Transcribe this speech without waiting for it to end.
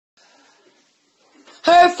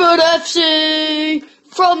Hereford FC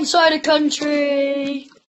from side of country.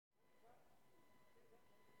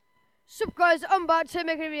 Sup guys, I'm back to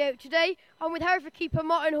make a video. Today I'm with Hereford keeper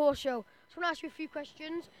Martin Horsell. So I want to ask you a few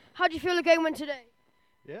questions. How do you feel the game went today?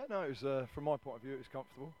 Yeah, no, it was from my point of view, it was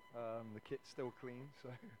comfortable. The kit's still clean, so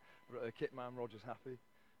the kit man Roger's happy.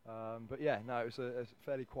 But yeah, no, it was a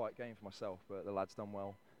fairly quiet game for myself. But the lads done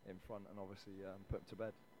well in front, and obviously put them to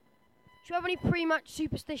bed. Do you have any pre-match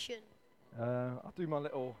superstition? I'll do my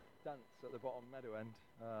little dance at the bottom meadow end,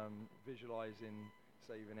 visualising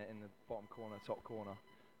saving it in the bottom corner, top corner.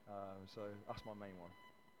 So that's my main one.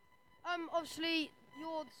 Obviously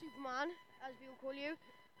you're the Superman, as we all call you.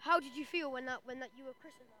 How did you feel when you were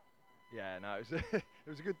christened that? Yeah, no, it was it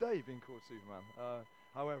was a good day being called Superman.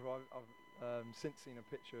 However, I've since seen a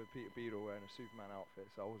picture of Peter Beadle wearing a Superman outfit,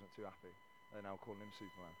 so I wasn't too happy. They're now calling him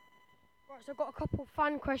Superman. Right, so I've got a couple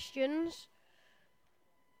fan questions.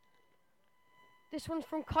 This one's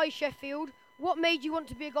from Kai Sheffield. What made you want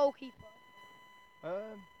to be a goalkeeper?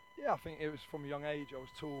 Yeah, I think it was from a young age. I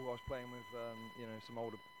was tall. I was playing with some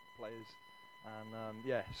older players, and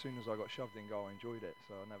yeah, as soon as I got shoved in goal, I enjoyed it.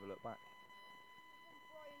 So I never looked back.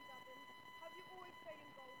 Have you always played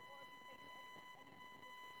in goal, or have you played in any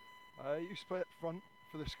position? I used to play up front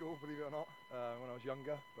for the school, believe it or not, when I was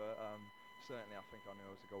younger. But certainly, I think I knew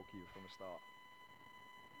I was a goalkeeper from the start.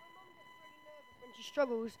 My mum gets really nervous when she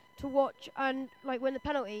struggles to watch and like win the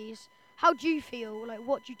penalties. How do you feel? Like,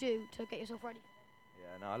 what do you do to get yourself ready?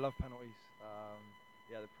 Yeah, no, I love penalties.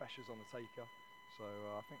 Yeah, the pressure's on the taker, so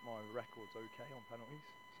I think my record's okay on penalties.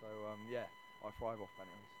 So yeah, I thrive off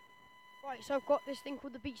penalties. Right, so I've got this thing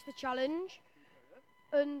called the Beachster challenge,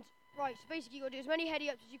 and right, so basically you got to do as many heady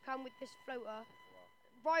ups as you can with this floater.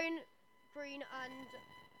 Brian Green and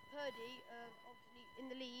Purdy obviously in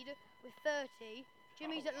the lead with 30.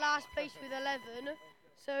 Jimmy's at last place with 11.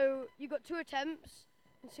 So you got 2 attempts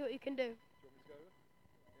and see what you can do.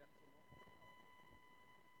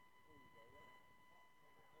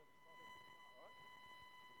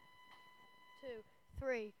 2,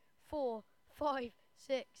 3, 4, 5,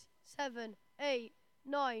 6, 7, 8,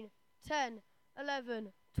 9, 10,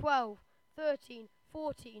 11, 12, 13,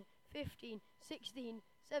 14, 15, 16,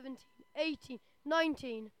 17, 18,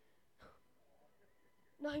 19,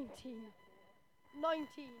 19,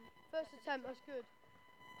 19. First attempt, that's good.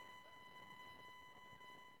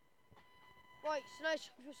 Right, so now it's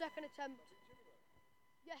your second attempt.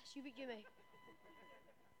 Yes, you beat Jimmy.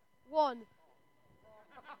 1.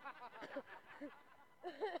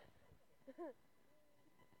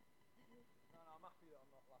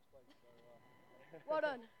 Well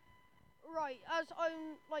done. Right, as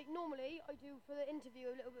I'm like normally I do for the interview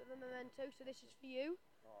a little bit of a memento, so this is for you.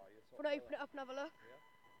 Oh, you're Want to open it up and have a look? Yeah.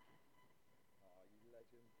 Oh, you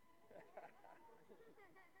legend.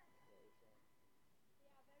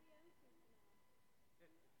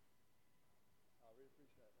 I really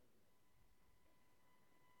appreciate it.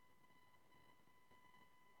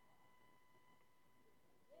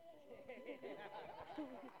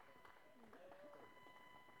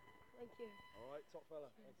 Thank you. All right, top fella.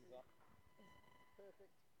 Thank you, Zach. Perfect.